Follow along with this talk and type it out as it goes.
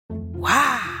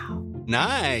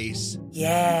Nice.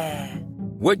 Yeah.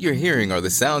 What you're hearing are the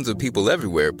sounds of people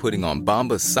everywhere putting on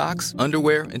Bombas socks,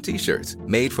 underwear, and T-shirts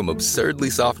made from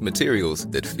absurdly soft materials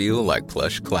that feel like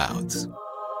plush clouds.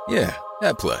 Yeah,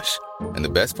 that plush. And the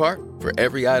best part? For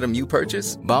every item you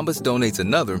purchase, Bombas donates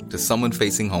another to someone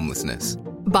facing homelessness.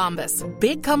 Bombas.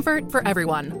 Big comfort for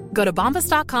everyone. Go to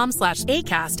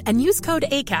bombas.com/ACAST and use code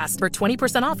ACAST for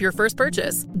 20% off your first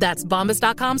purchase. That's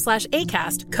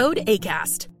bombas.com/ACAST. Code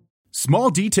ACAST. Small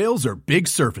details are big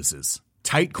surfaces.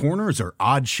 Tight corners are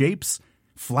odd shapes.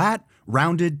 Flat,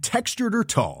 rounded, textured, or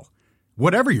tall.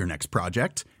 Whatever your next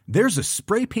project, there's a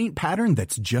spray paint pattern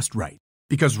that's just right.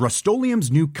 Because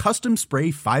Rust-Oleum's new Custom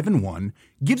Spray 5-in-1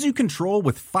 gives you control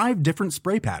with 5 different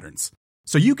spray patterns.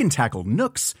 So you can tackle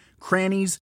nooks,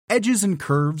 crannies, edges, and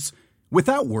curves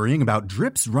without worrying about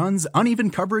drips, runs, uneven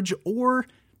coverage, or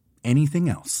anything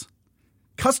else.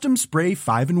 Custom Spray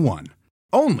 5-in-1.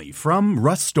 Only from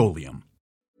Rust-Oleum.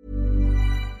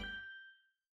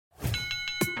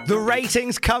 The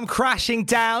ratings come crashing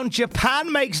down.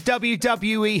 Japan makes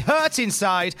WWE hurt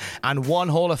inside. And one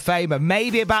Hall of Famer may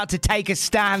be about to take a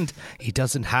stand. He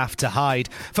doesn't have to hide.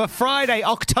 For Friday,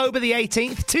 October the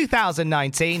 18th,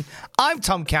 2019, I'm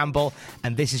Tom Campbell,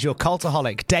 and this is your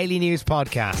Cultaholic Daily News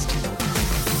Podcast.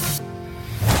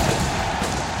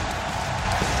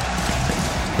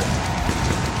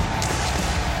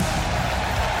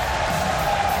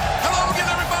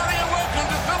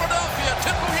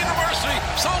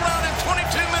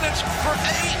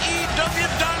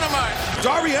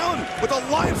 Darby Allin with a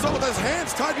lionsaw with his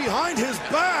hands tied behind his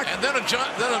back. And then a drop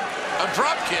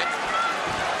kick.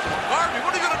 Darby,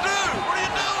 what are you going to do? What are you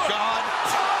doing? God.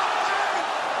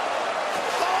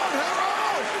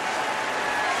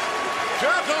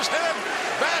 Jericho's head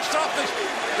bashed off the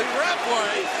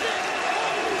rampway.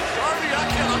 Darby, I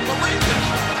cannot believe this.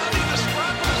 How do you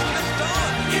describe this when it's done?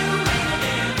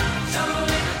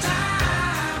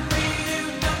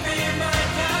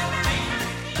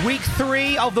 Week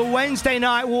 3 of the Wednesday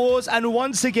Night Wars, and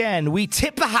once again, we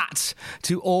tip the hat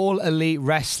to All Elite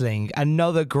Wrestling.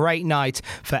 Another great night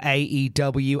for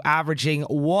AEW, averaging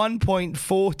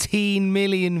 1.14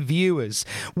 million viewers,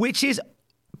 which is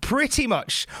pretty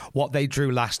much what they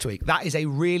drew last week. That is a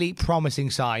really promising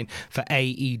sign for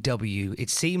AEW. It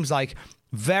seems like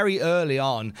very early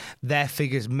on, their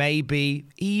figures may be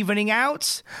evening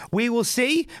out. We will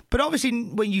see. But obviously,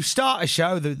 when you start a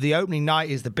show, the opening night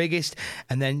is the biggest,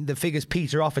 and then the figures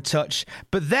peter off a touch.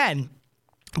 But then,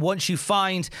 once you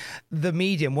find the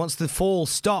medium, once the fall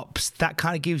stops, that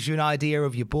kind of gives you an idea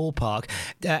of your ballpark.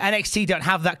 NXT don't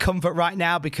have that comfort right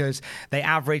now because they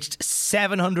averaged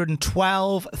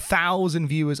 712,000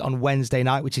 viewers on Wednesday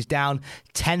night, which is down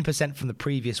 10% from the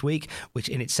previous week, which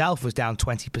in itself was down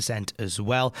 20% as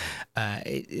well.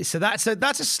 So that's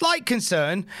a slight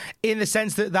concern in the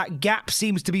sense that that gap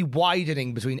seems to be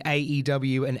widening between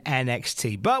AEW and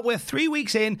NXT. But we're 3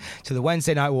 weeks in to the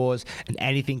Wednesday Night Wars, and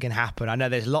anything can happen. I know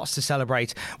there's lots to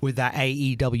celebrate with that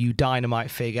AEW Dynamite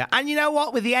figure. And you know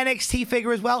what? With the NXT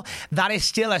figure as well, that is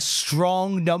still a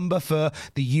strong number for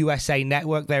the USA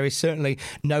Network. There is certainly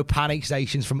no panic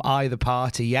stations from either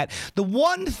party yet. The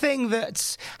one thing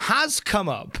that has come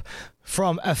up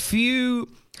from a few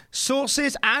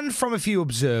sources and from a few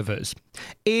observers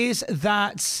is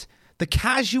that the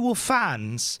casual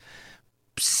fans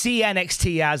see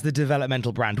NXT as the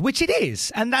developmental brand, which it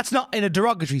is. And that's not in a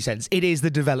derogatory sense. It is the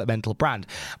developmental brand.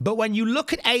 But when you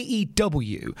look at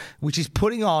AEW, which is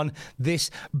putting on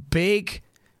this big,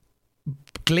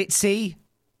 glitzy,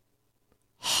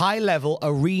 high-level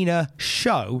arena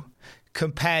show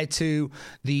compared to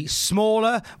the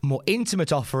smaller, more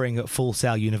intimate offering at Full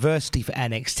Sail University for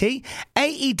NXT,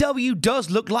 AEW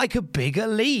does look like a bigger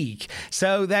league.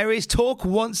 So there is talk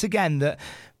once again that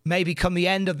maybe come the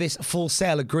end of this Full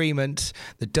Sail agreement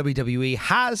that WWE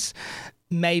has,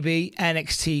 maybe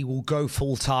NXT will go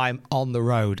full-time on the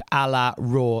road, a la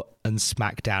Raw and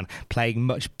SmackDown, playing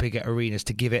much bigger arenas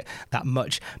to give it that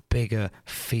much bigger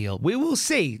feel. We will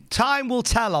see. Time will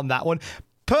tell on that one.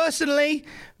 Personally,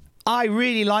 I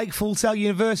really like Full Sail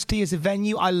University as a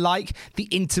venue. I like the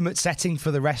intimate setting for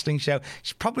the wrestling show.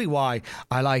 It's probably why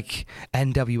I like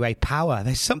NWA Power.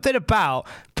 There's something about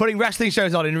putting wrestling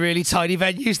shows on in really tiny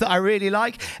venues that I really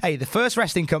like. Hey, the first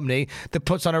wrestling company that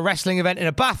puts on a wrestling event in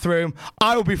a bathroom,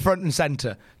 I will be front and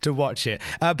center to watch it.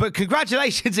 But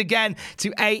congratulations again to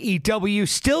AEW,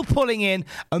 still pulling in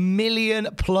 1 million+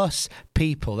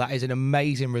 people. That is an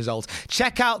amazing result.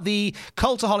 Check out the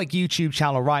Cultaholic YouTube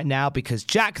channel right now because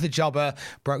Jack the Jobber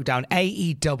broke down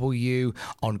AEW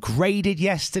on Graded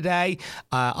yesterday.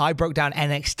 I broke down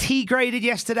NXT Graded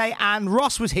yesterday, and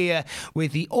Ross was here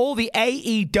with all the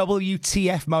AEW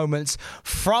TF moments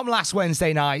from last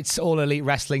Wednesday night's All Elite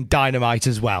Wrestling Dynamite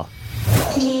as well.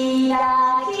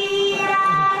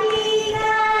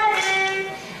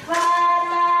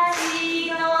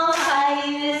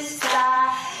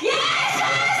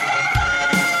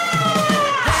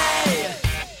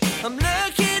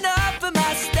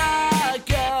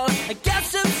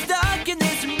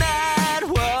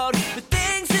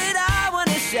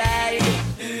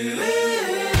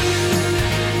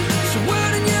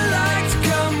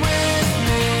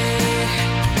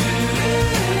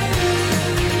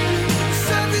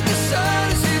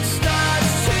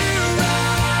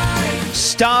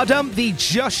 Stardom, the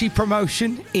Joshi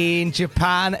promotion in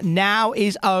Japan, now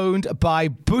is owned by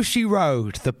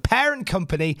Bushiroad, the parent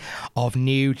company of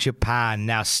New Japan.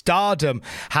 Now, Stardom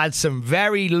had some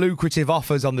very lucrative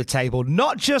offers on the table,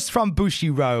 not just from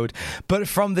Bushiroad, but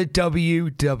from the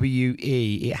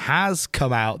WWE. It has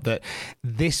come out that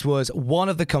this was one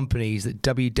of the companies that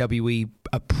WWE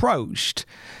approached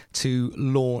to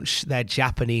launch their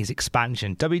Japanese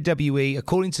expansion. WWE,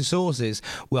 according to sources,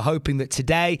 were hoping that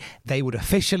today they would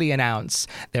officially announce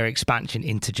their expansion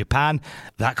into Japan.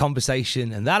 That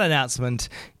conversation and that announcement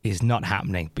is not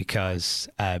happening because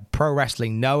Pro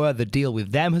Wrestling Noah, the deal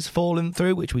with them has fallen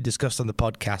through, which we discussed on the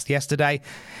podcast yesterday.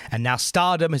 And now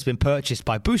Stardom has been purchased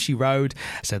by Bushiroad,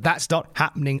 so that's not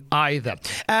happening either.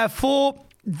 For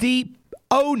the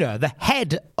owner, the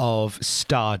head of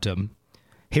Stardom,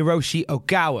 Hiroshi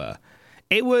Ogawa,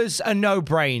 it was a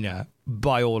no-brainer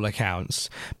by all accounts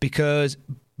because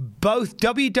both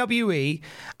WWE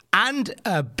and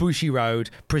Bushiroad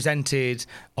presented,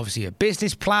 obviously, a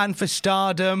business plan for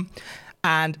Stardom.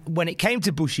 And when it came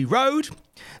to Bushiroad,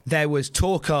 there was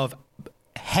talk of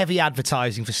heavy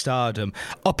advertising for Stardom,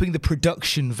 upping the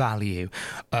production value,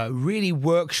 really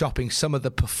workshopping some of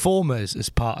the performers as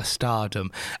part of Stardom,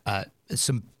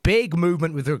 some big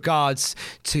movement with regards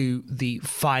to the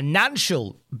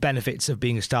financial benefits of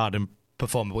being a Stardom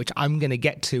performer, which I'm going to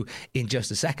get to in just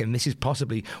a second. This is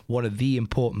possibly one of the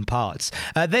important parts.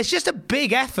 There's just a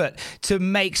big effort to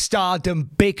make Stardom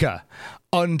bigger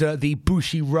under the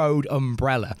Bushiroad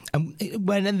umbrella. And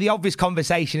the obvious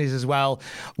conversation is as well,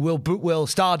 will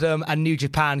Stardom and New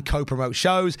Japan co-promote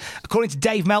shows? According to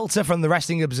Dave Meltzer from the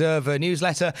Wrestling Observer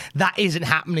newsletter, that isn't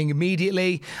happening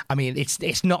immediately. I mean,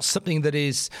 it's not something that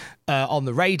is on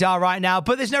the radar right now,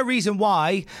 but there's no reason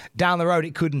why down the road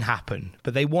it couldn't happen.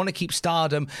 But they want to keep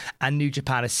Stardom and New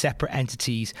Japan as separate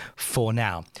entities for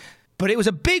now. But it was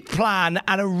a big plan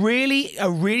and a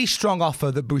really strong offer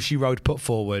that Bushiroad put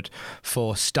forward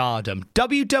for Stardom.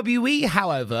 WWE,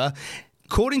 however,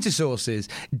 according to sources,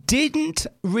 didn't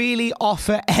really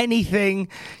offer anything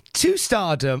to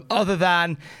Stardom other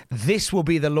than this will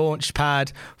be the launch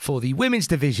pad for the women's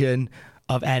division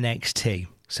of NXT.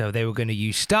 So they were going to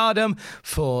use Stardom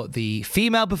for the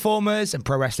female performers, and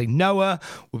Pro Wrestling Noah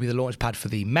will be the launch pad for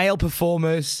the male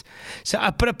performers. So,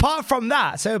 but apart from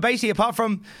that, so basically apart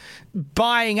from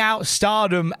buying out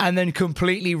Stardom and then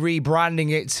completely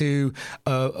rebranding it to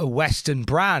a Western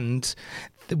brand,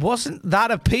 it wasn't that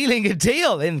appealing a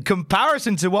deal in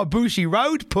comparison to what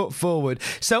Bushiroad put forward.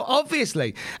 So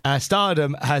obviously,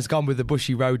 Stardom has gone with the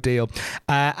Bushiroad deal.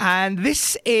 And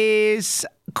this is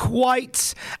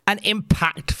quite an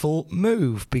impactful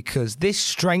move because this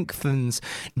strengthens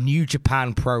New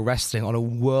Japan Pro Wrestling on a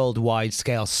worldwide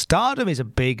scale. Stardom is a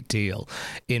big deal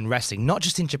in wrestling, not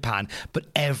just in Japan, but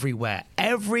everywhere.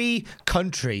 Every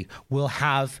country will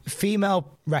have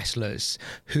female wrestlers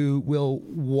who will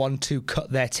want to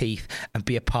cut their teeth and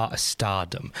be a part of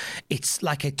Stardom. It's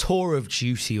like a tour of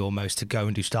duty almost to go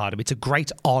and do Stardom. It's a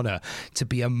great honor to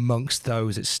be amongst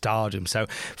those at Stardom. So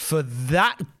for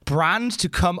that brand to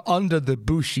come under the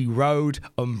Bushiroad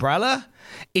umbrella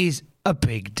is a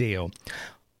big deal.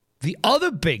 The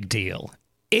other big deal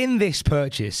in this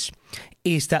purchase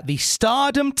is that the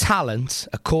Stardom talent,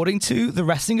 according to the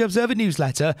Wrestling Observer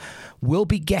newsletter, will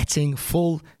be getting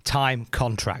full-time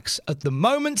contracts. At the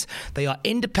moment, they are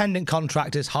independent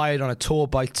contractors hired on a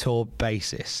tour-by-tour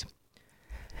basis.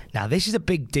 Now, this is a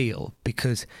big deal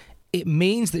because it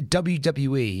means that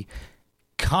WWE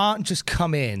can't just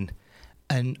come in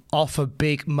and offer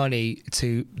big money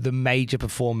to the major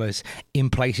performers in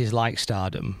places like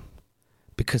Stardom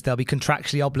because they'll be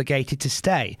contractually obligated to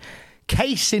stay.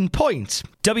 Case in point,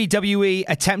 WWE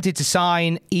attempted to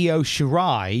sign Io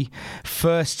Shirai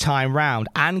first time round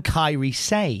and Kairi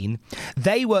Sane.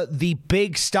 They were the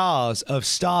big stars of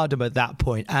Stardom at that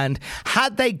point, and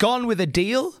had they gone with a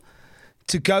deal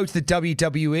to go to the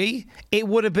WWE, it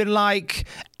would have been like,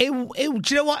 do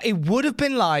you know what? It would have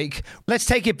been like, let's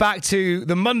take it back to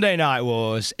the Monday Night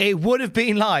Wars. It would have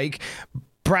been like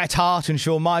Bret Hart and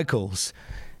Shawn Michaels.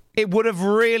 It would have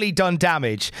really done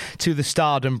damage to the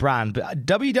Stardom brand, but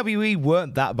WWE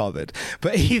weren't that bothered.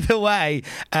 But either way,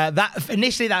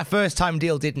 that first time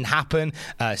deal didn't happen.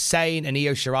 Sane and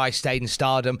Io Shirai stayed in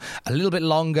Stardom a little bit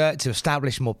longer to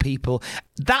establish more people.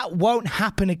 That won't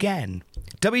happen again.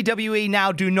 WWE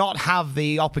now do not have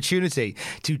the opportunity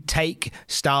to take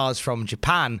stars from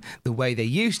Japan the way they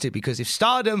used to, because if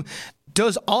Stardom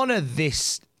does honor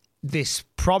this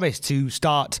promise to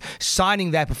start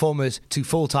signing their performers to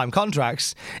full-time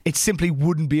contracts, it simply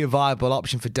wouldn't be a viable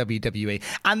option for WWE.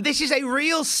 And this is a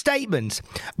real statement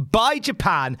by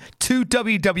Japan to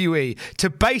WWE to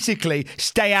basically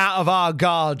stay out of our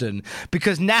garden,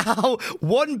 because now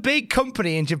one big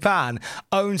company in Japan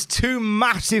owns two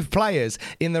massive players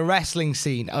in the wrestling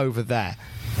scene over there.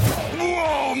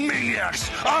 Whoa, maniacs!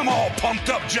 I'm all pumped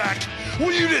up, Jack.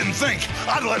 Well, you didn't think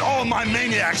I'd let all my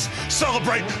maniacs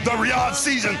celebrate the Riyadh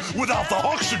season without the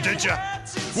Hulkster, did you?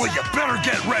 Well, you better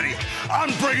get ready.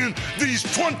 I'm bringing these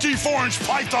 24-inch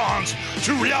pythons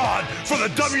to Riyadh for the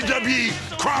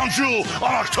WWE Crown Jewel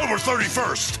on October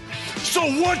 31st. So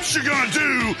what you gonna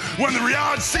do when the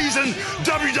Riyadh season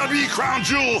WWE Crown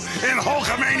Jewel and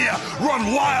Hulkamania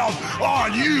run wild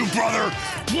on you, brother?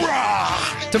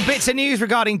 Brah! Some bits of news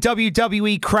regarding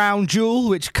WWE Crown Jewel,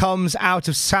 which comes out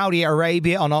of Saudi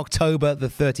Arabia on October the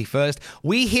 31st.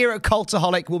 We here at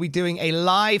Cultaholic will be doing a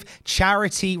live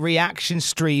charity reaction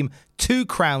stream to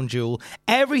Crown Jewel.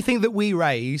 Everything that we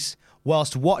raise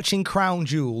whilst watching Crown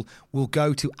Jewel will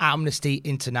go to Amnesty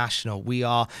International. We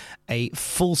are a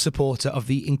full supporter of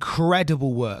the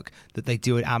incredible work that they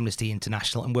do at Amnesty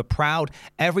International, and we're proud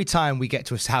every time we get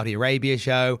to a Saudi Arabia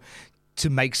show to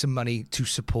make some money to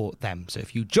support them. So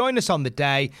if you join us on the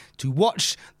day to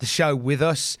watch the show with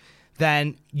us,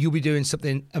 then you'll be doing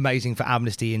something amazing for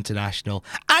Amnesty International.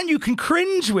 And you can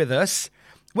cringe with us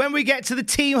when we get to the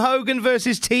Team Hogan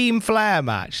versus Team Flair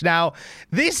match. Now,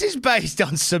 this is based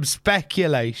on some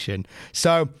speculation,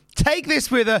 so take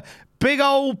this with a big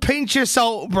old pinch of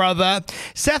salt, brother.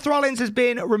 Seth Rollins has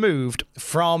been removed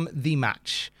from the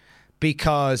match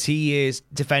because he is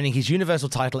defending his Universal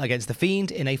title against The Fiend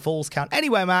in a Falls Count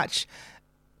Anywhere match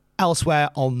elsewhere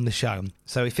on the show.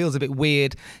 So it feels a bit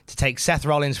weird to take Seth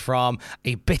Rollins from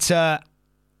a bitter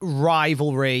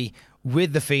rivalry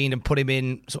with The Fiend and put him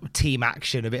in sort of team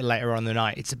action a bit later on in the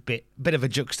night. It's a bit of a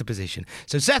juxtaposition.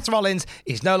 So Seth Rollins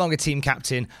is no longer team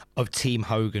captain of Team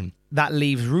Hogan. That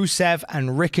leaves Rusev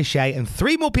and Ricochet and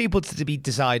three more people to be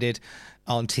decided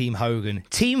on Team Hogan.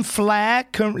 Team Flair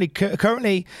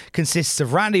currently consists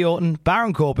of Randy Orton,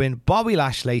 Baron Corbin, Bobby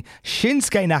Lashley,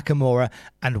 Shinsuke Nakamura,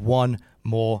 and one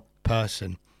more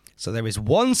person. So there is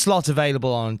one slot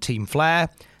available on Team Flair,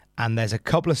 and there's a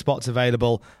couple of spots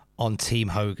available on Team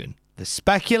Hogan. The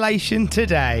speculation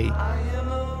today,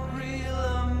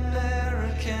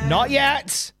 not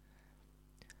yet.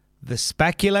 The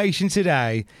speculation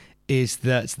today is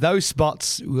that those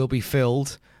spots will be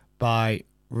filled by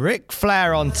Ric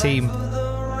Flair on Team.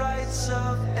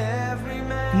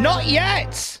 Not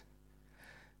yet.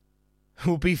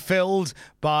 Will be filled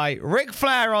by Ric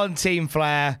Flair on Team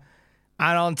Flair,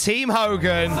 and on Team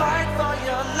Hogan, fight for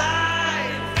your life.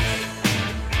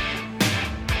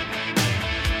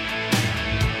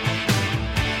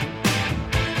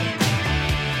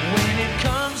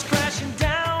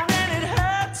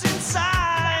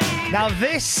 Now,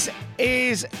 this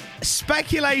is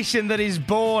speculation that is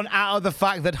born out of the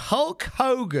fact that Hulk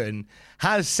Hogan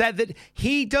has said that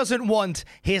he doesn't want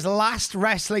his last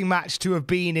wrestling match to have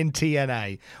been in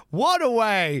TNA. What a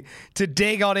way to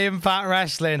dig on Impact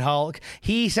Wrestling, Hulk.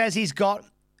 He says he's got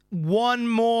one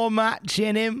more match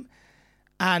in him,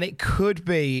 and it could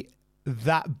be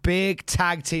that big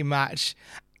tag team match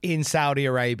in Saudi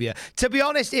Arabia. To be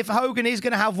honest, if Hogan is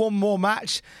going to have one more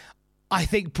match, I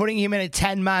think putting him in a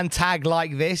 10-man tag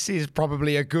like this is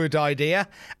probably a good idea,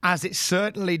 as it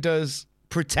certainly does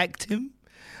protect him.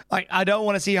 Like, I don't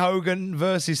want to see Hogan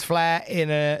versus Flair in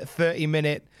a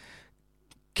 30-minute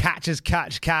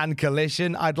catch-as-catch-can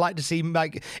collision. I'd like to see,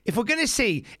 like, if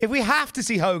we have to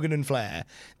see Hogan and Flair,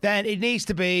 then it needs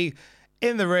to be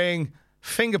in the ring,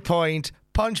 finger point,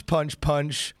 punch, punch,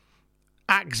 punch,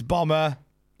 axe bomber,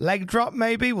 leg drop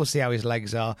maybe. We'll see how his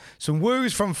legs are. Some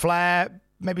woos from Flair,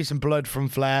 maybe some blood from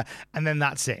Flair, and then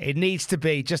that's it. It needs to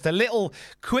be just a little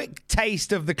quick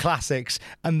taste of the classics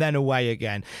and then away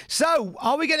again. So,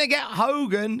 are we going to get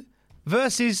Hogan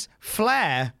versus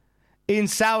Flair in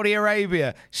Saudi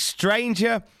Arabia?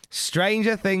 Stranger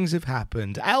things have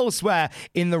happened. Elsewhere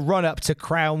in the run-up to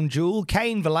Crown Jewel,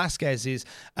 Cain Velasquez is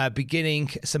beginning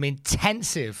some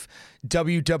intensive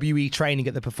WWE training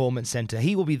at the Performance Center.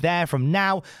 He will be there from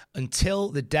now until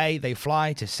the day they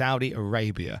fly to Saudi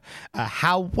Arabia.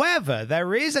 However,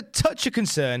 there is a touch of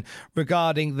concern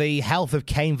regarding the health of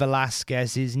Cain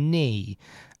Velasquez's knee.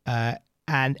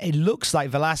 And it looks like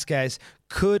Velasquez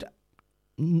could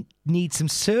need some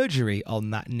surgery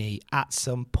on that knee at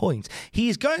some point.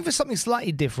 He's going for something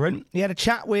slightly different. He had a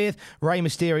chat with Rey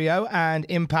Mysterio and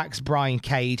Impact's Brian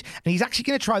Cage, and he's actually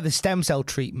going to try the stem cell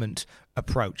treatment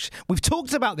approach. We've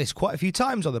talked about this quite a few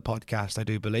times on the podcast, I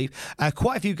do believe.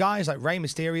 Quite a few guys like Rey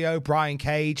Mysterio, Brian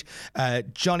Cage,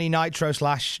 Johnny Nitro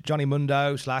 / Johnny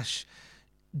Mundo /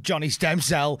 Johnny Stem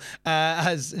Cell,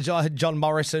 John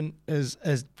Morrison has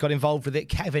got involved with it.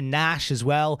 Kevin Nash as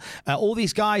well. All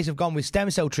these guys have gone with stem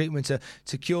cell treatment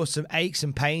to cure some aches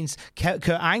and pains. Kurt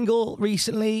Angle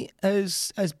recently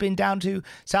has been down to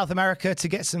South America to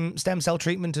get some stem cell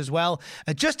treatment as well,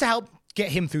 just to help get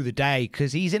him through the day,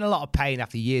 because he's in a lot of pain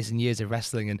after years and years of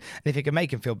wrestling, and if it can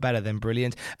make him feel better, then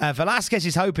brilliant. Velasquez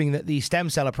is hoping that the stem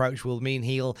cell approach will mean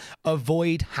he'll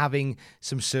avoid having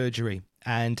some surgery,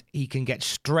 and he can get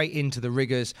straight into the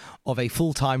rigors of a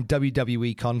full-time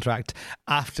WWE contract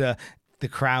after the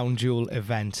Crown Jewel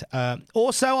event.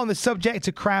 Also on the subject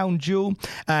of Crown Jewel,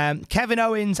 Kevin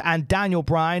Owens and Daniel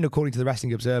Bryan, according to the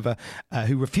Wrestling Observer,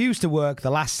 who refused to work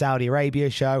the last Saudi Arabia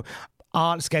show,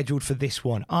 aren't scheduled for this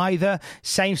one either.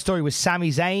 Same story with Sami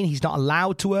Zayn. He's not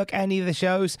allowed to work any of the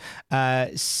shows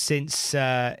since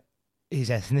his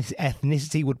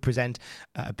ethnicity would present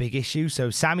a big issue. So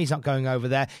Sami's not going over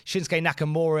there. Shinsuke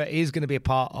Nakamura is going to be a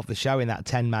part of the show in that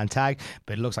 10-man tag,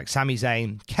 but it looks like Sami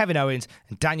Zayn, Kevin Owens,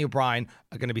 and Daniel Bryan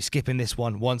are going to be skipping this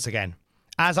one once again.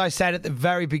 As I said at the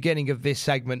very beginning of this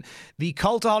segment, the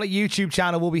Cultaholic YouTube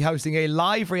channel will be hosting a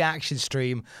live reaction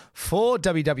stream for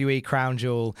WWE Crown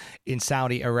Jewel in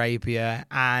Saudi Arabia,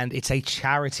 and it's a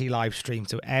charity live stream,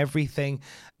 so everything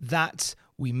that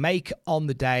we make on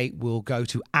the day will go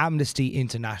to Amnesty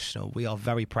International. We are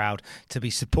very proud to be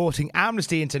supporting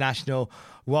Amnesty International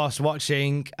whilst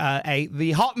watching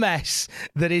the hot mess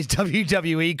that is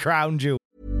WWE Crown Jewel.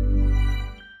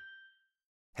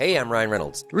 Hey, I'm Ryan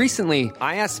Reynolds. Recently,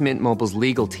 I asked Mint Mobile's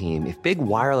legal team if big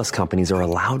wireless companies are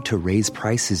allowed to raise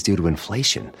prices due to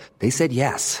inflation. They said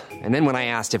yes. And then when I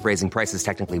asked if raising prices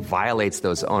technically violates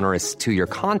those onerous 2-year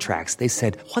contracts, they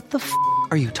said, "What the f***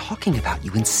 are you talking about,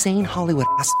 you insane Hollywood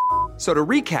ass?" So to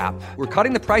recap, we're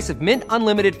cutting the price of Mint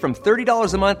Unlimited from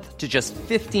 $30 a month to just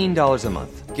 $15 a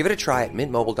month. Give it a try at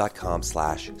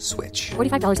mintmobile.com/switch.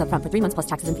 $45 up front for 3 months plus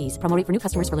taxes and fees. Promo rate for new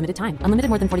customers for limited time. Unlimited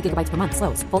more than 40 gigabytes per month.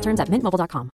 Slows full terms at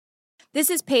mintmobile.com.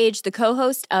 This is Paige, the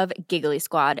co-host of Giggly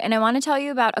Squad, and I want to tell you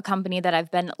about a company that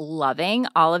I've been loving,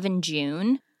 Olive &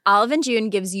 June. Olive & June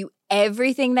gives you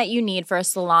everything that you need for a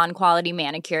salon-quality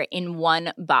manicure in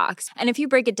one box. And if you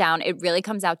break it down, it really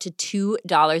comes out to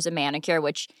 $2 a manicure,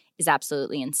 which is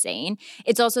absolutely insane.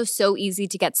 It's also so easy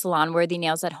to get salon-worthy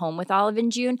nails at home with Olive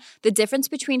 & June. The difference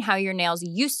between how your nails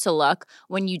used to look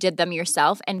when you did them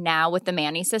yourself and now with the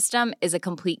Mani system is a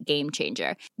complete game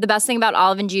changer. The best thing about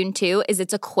Olive & June, too, is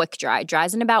it's a quick dry.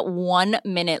 Dries in about 1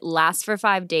 minute, lasts for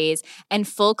 5 days, and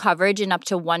full coverage in up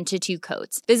to 1 to 2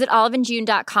 coats. Visit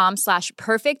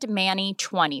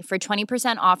oliveandjune.com/perfectmani20 for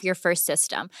 20% off your first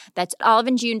system. That's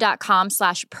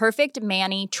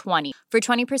oliveandjune.com/perfectmani20 for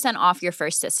 20% off your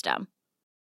first system.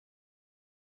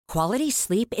 Quality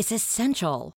sleep is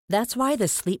essential. That's why the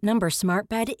Sleep Number Smart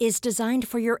Bed is designed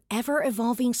for your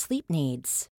ever-evolving sleep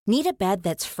needs. Need a bed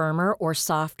that's firmer or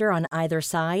softer on either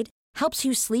side? Helps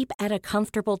you sleep at a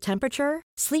comfortable temperature?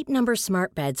 Sleep Number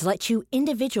Smart Beds let you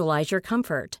individualize your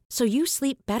comfort, so you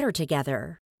sleep better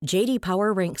together. J.D.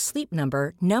 Power ranks Sleep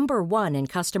Number number 1 in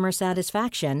customer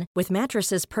satisfaction with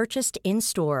mattresses purchased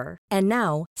in-store. And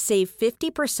now, save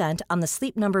 50% on the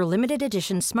Sleep Number Limited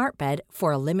Edition Smart Bed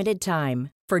for a limited time.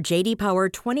 For J.D. Power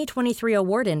 2023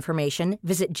 award information,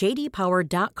 visit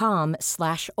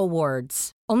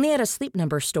jdpower.com/awards. Only at a Sleep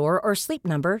Number store or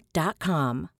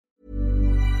sleepnumber.com.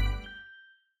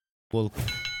 Well,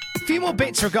 A few more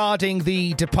bits regarding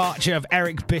the departure of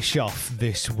Eric Bischoff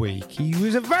this week. He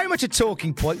was very much a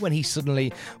talking point when he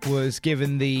suddenly was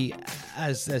given the,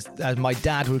 as my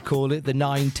dad would call it, the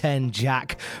 9-10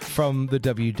 jack from the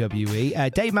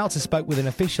WWE. Dave Meltzer spoke with an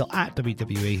official at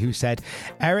WWE who said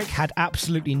Eric had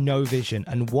absolutely no vision,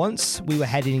 and once we were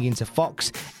heading into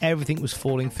Fox, everything was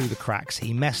falling through the cracks.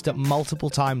 He messed up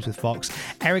multiple times with Fox.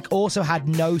 Eric also had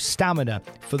no stamina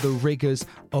for the rigors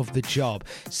of the job.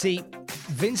 See,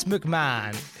 Vince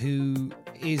McMahon, who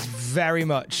is very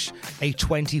much a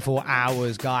 24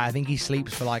 hours guy. I think he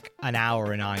sleeps for like an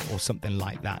hour a night or something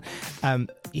like that.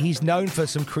 He's known for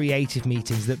some creative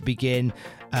meetings that begin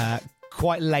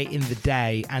quite late in the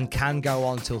day and can go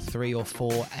on till 3 or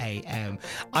 4 a.m.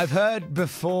 I've heard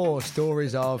before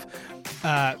stories of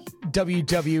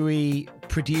WWE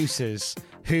producers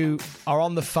who are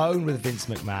on the phone with Vince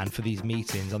McMahon for these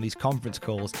meetings, on these conference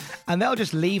calls, and they'll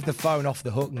just leave the phone off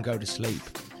the hook and go to sleep.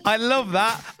 I love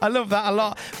that. I love that a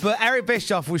lot. But Eric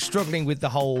Bischoff was struggling with that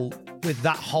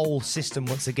whole system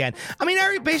once again. I mean,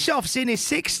 Eric Bischoff's in his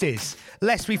 60s.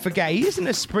 Lest we forget, he isn't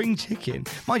a spring chicken.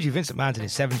 Mind you, Vince McMahon's in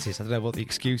his 70s. I don't know what the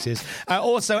excuse is.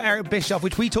 Also, Eric Bischoff,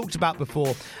 which we talked about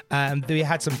before, we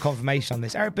had some confirmation on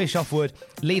this. Eric Bischoff would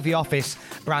leave the office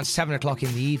around 7 o'clock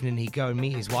in the evening. He'd go and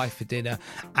meet his wife for dinner,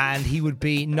 and he would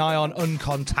be nigh on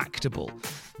uncontactable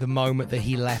the moment that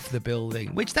he left the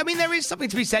building. Which, I mean, there is something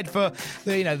to be said for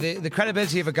the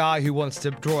credibility of a guy who wants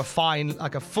to draw a fine,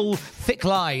 like a full, thick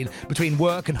line between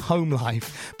work and home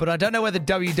life. But I don't know whether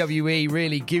WWE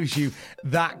really gives you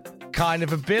that kind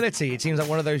of ability. It seems like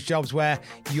one of those jobs where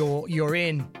you're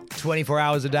in 24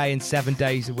 hours a day and 7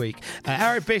 days a week.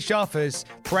 Eric Bischoff has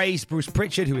praised Bruce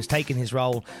Pritchard, who has taken his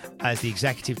role as the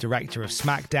executive director of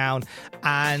SmackDown.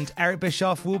 And Eric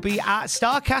Bischoff will be at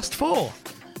StarCast 4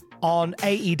 on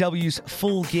AEW's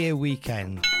Full Gear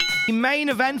weekend. The main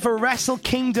event for Wrestle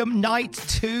Kingdom Night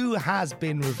 2 has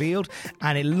been revealed,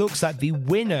 and it looks like the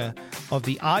winner of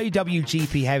the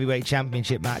IWGP Heavyweight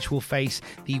Championship match will face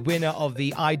the winner of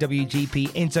the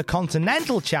IWGP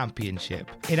Intercontinental Championship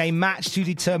in a match to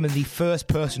determine the first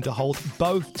person to hold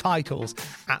both titles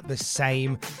at the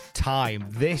same time.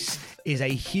 This is a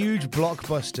huge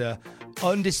blockbuster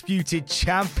undisputed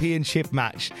championship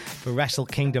match for Wrestle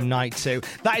Kingdom Night 2.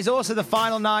 That is also the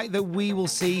final night that we will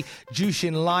see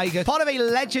Jushin Liger, part of a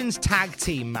Legends tag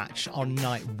team match on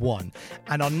night 1.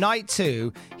 And on night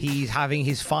 2, he's having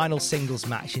his final singles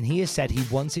match, and he has said he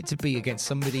wants it to be against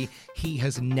somebody he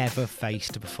has never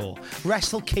faced before.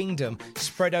 Wrestle Kingdom,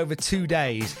 spread over 2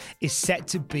 days, is set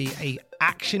to be a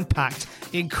action-packed,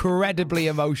 incredibly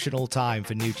emotional time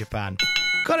for New Japan.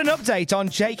 Got an update on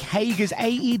Jake Hager's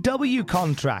AEW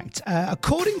contract.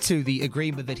 According to the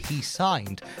agreement that he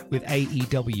signed with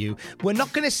AEW, we're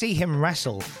not going to see him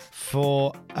wrestle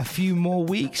for a few more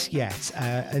weeks yet,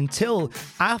 until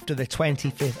after the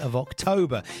 25th of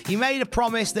October. He made a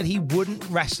promise that he wouldn't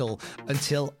wrestle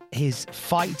until his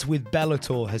fight with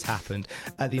Bellator has happened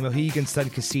at the Mohegan Sun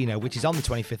Casino, which is on the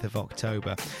 25th of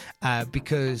October,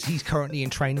 because he's currently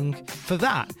in training for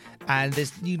that. And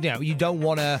there's, you don't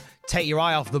want to take your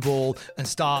eye off the ball and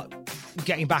start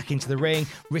getting back into the ring,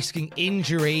 risking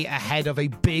injury ahead of a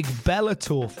big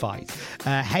Bellator fight.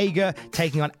 Hager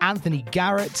taking on Anthony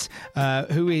Garrett,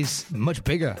 who is much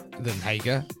bigger than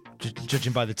Hager,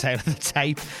 judging by the tail of the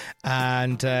tape.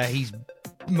 And he's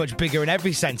much bigger in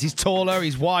every sense. He's taller,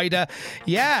 he's wider.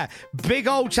 Yeah, big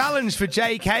old challenge for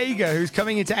Jake Hager, who's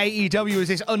coming into AEW as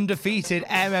this undefeated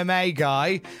MMA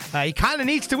guy. He kind of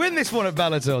needs to win this one at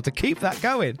Bellator to keep that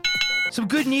going. Some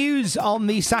good news on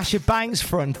the Sasha Banks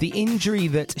front. The injury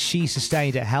that she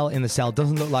sustained at Hell in the Cell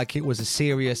doesn't look like it was as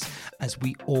serious as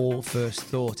we all first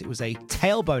thought. It was a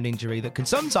tailbone injury that can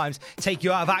sometimes take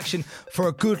you out of action for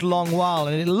a good long while.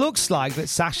 And it looks like that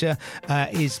Sasha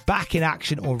is back in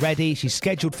action already. She's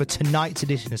scheduled for tonight's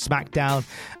edition of SmackDown.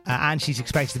 And she's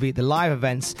expected to be at the live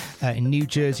events in New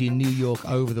Jersey and New York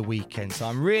over the weekend. So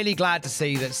I'm really glad to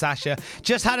see that Sasha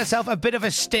just had herself a bit of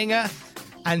a stinger,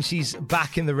 and she's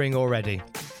back in the ring already.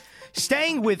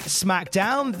 Staying with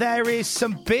SmackDown, there is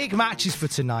some big matches for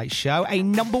tonight's show. A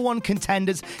number one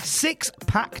contenders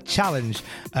 6-pack challenge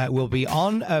will be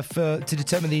on to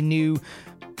determine the new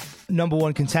number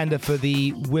one contender for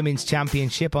the Women's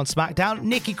Championship on SmackDown.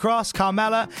 Nikki Cross,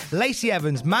 Carmella, Lacey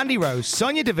Evans, Mandy Rose,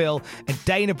 Sonya Deville, and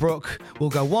Dana Brooke will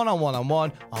go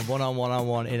one-on-one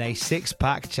in a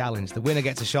 6-pack challenge. The winner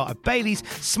gets a shot at Bayley's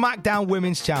SmackDown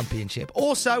Women's Championship.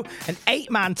 Also, an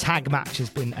 8-man tag match has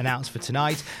been announced for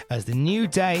tonight, as the New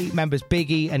Day members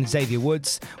Big E and Xavier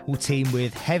Woods will team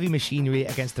with Heavy Machinery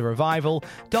against The Revival,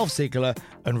 Dolph Ziggler,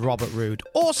 and Robert Roode.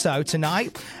 Also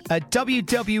tonight,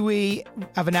 WWE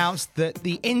have announced announced that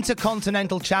the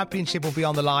Intercontinental Championship will be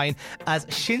on the line as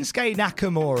Shinsuke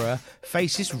Nakamura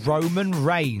faces Roman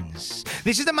Reigns.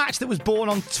 This is a match that was born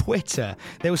on Twitter.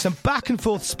 There was some back and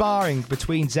forth sparring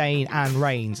between Zayn and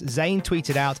Reigns. Zayn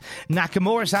tweeted out,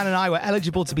 "Nakamura-san and I were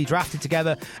eligible to be drafted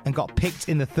together and got picked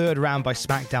in the third round by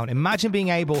SmackDown. Imagine being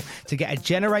able to get a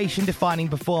generation-defining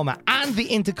performer and the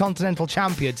Intercontinental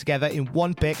Champion together in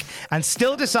one pick and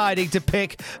still deciding to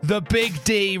pick the Big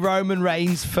D, Roman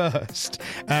Reigns, first."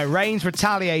 Reigns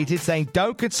retaliated, saying,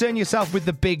 "Don't concern yourself with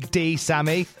the Big D,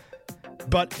 Sammy.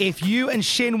 But if you and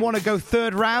Shin want to go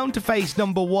third round to face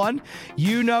number one,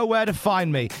 you know where to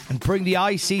find me and bring the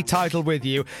IC title with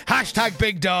you. Hashtag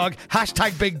big dog,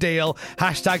 hashtag big deal,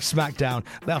 hashtag SmackDown."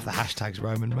 Love the hashtags,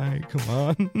 Roman, mate. Come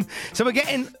on. So we're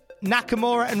getting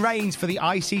Nakamura and Reigns for the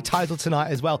IC title tonight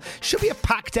as well. Should be a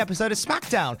packed episode of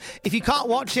SmackDown. If you can't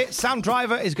watch it, Sam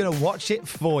Driver is going to watch it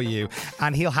for you.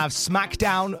 And he'll have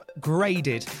SmackDown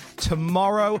graded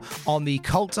tomorrow on the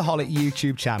Cultaholic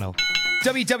YouTube channel.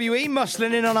 WWE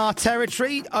muscling in on our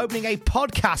territory, opening a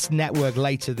podcast network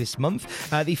later this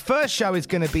month. The first show is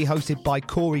going to be hosted by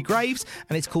Corey Graves,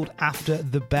 and it's called After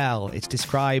the Bell. It's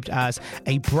described as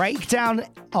a breakdown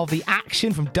of the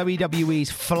action from WWE's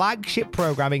flagship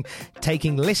programming,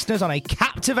 taking listeners on a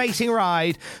captivating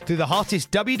ride through the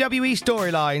hottest WWE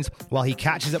storylines while he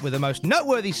catches up with the most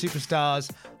noteworthy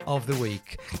superstars of the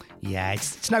week. Yeah,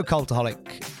 it's no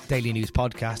Cultaholic Daily News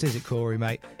podcast, is it, Corey,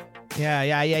 mate?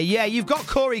 Yeah. You've got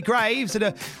Corey Graves at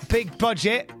a big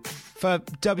budget for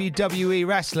WWE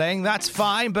wrestling. That's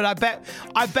fine, but I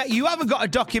bet you haven't got a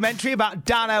documentary about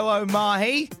Dano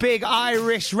O'Mahi, big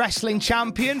Irish wrestling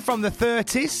champion from the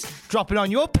 30s, dropping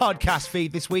on your podcast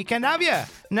feed this weekend, have you?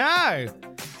 No.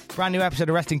 Brand new episode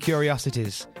of Wrestling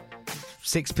Curiosities,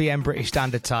 6 p.m. British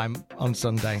Standard Time on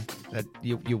Sunday.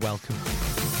 You're welcome.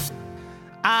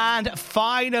 And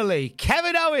finally,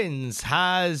 Kevin Owens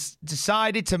has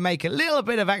decided to make a little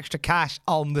bit of extra cash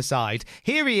on the side.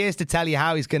 Here he is to tell you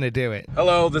how he's going to do it.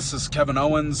 Hello, this is Kevin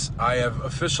Owens. I have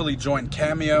officially joined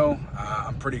Cameo.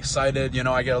 I'm pretty excited. You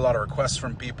know, I get a lot of requests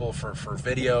from people for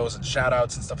videos and shout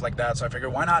outs and stuff like that. So I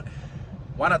figured, why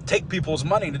not take people's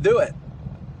money to do it?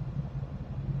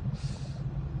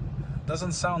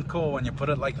 Doesn't sound cool when you put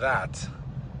it like that.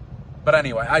 But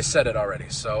anyway, I said it already,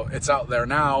 so it's out there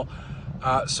now.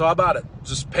 So how about it?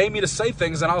 Just pay me to say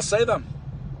things and I'll say them.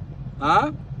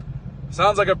 Huh?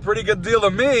 Sounds like a pretty good deal to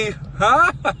me.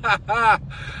 Huh?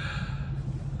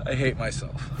 I hate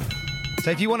myself.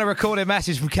 So if you want to record a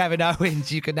message from Kevin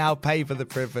Owens, you can now pay for the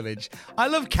privilege. I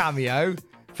love Cameo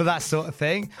for that sort of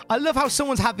thing. I love how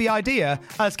someone's had the idea,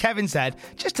 as Kevin said,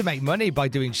 just to make money by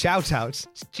doing shout-outs.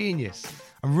 It's genius.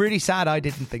 I'm really sad I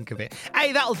didn't think of it.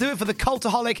 Hey, that'll do it for the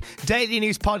Cultaholic Daily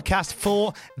News podcast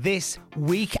for this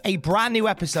week. A brand new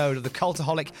episode of the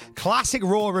Cultaholic Classic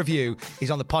Raw Review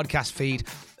is on the podcast feed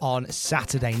on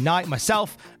Saturday night.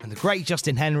 Myself and the great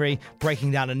Justin Henry breaking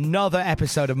down another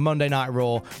episode of Monday Night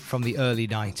Raw from the early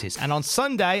 90s. And on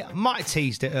Sunday, I might have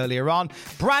teased it earlier on,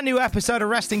 brand new episode of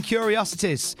Wrestling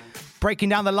Curiosities, breaking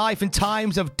down the life and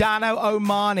times of Dano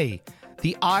O'Mahi,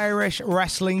 the Irish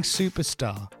wrestling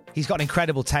superstar. He's got an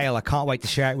incredible tale. I can't wait to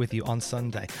share it with you on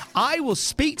Sunday. I will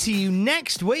speak to you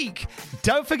next week.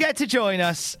 Don't forget to join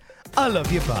us. I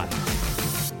love you. Bye.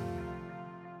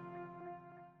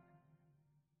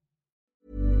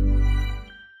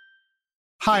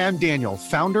 Hi, I'm Daniel,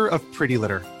 founder of Pretty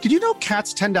Litter. Did you know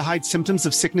cats tend to hide symptoms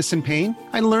of sickness and pain?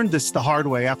 I learned this the hard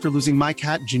way after losing my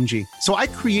cat, Gingy. So I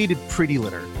created Pretty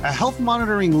Litter, a health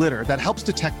monitoring litter that helps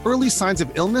detect early signs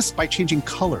of illness by changing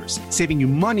colors, saving you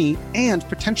money and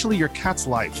potentially your cat's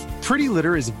life. Pretty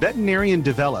Litter is veterinarian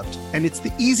developed, and it's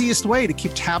the easiest way to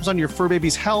keep tabs on your fur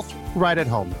baby's health right at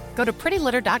home. Go to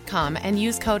prettylitter.com and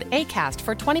use code ACAST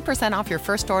for 20% off your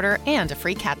first order and a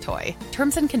free cat toy.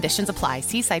 Terms and conditions apply.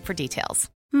 See site for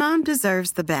details. Mom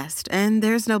deserves the best, and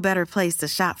there's no better place to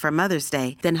shop for Mother's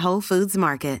Day than Whole Foods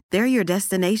Market. They're your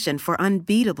destination for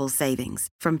unbeatable savings,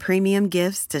 from premium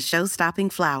gifts to show-stopping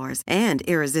flowers and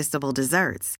irresistible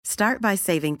desserts. Start by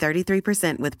saving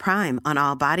 33% with Prime on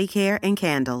all body care and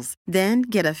candles. Then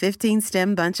get a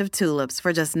 15-stem bunch of tulips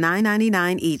for just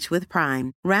 $9.99 each with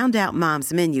Prime. Round out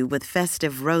Mom's menu with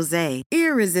festive rosé,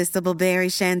 irresistible berry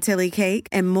chantilly cake,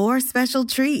 and more special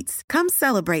treats. Come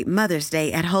celebrate Mother's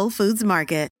Day at Whole Foods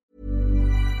Market.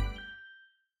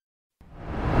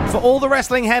 For all the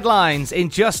wrestling headlines in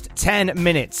just 10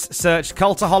 minutes, search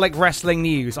Cultaholic Wrestling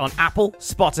News on Apple,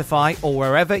 Spotify, or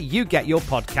wherever you get your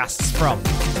podcasts from.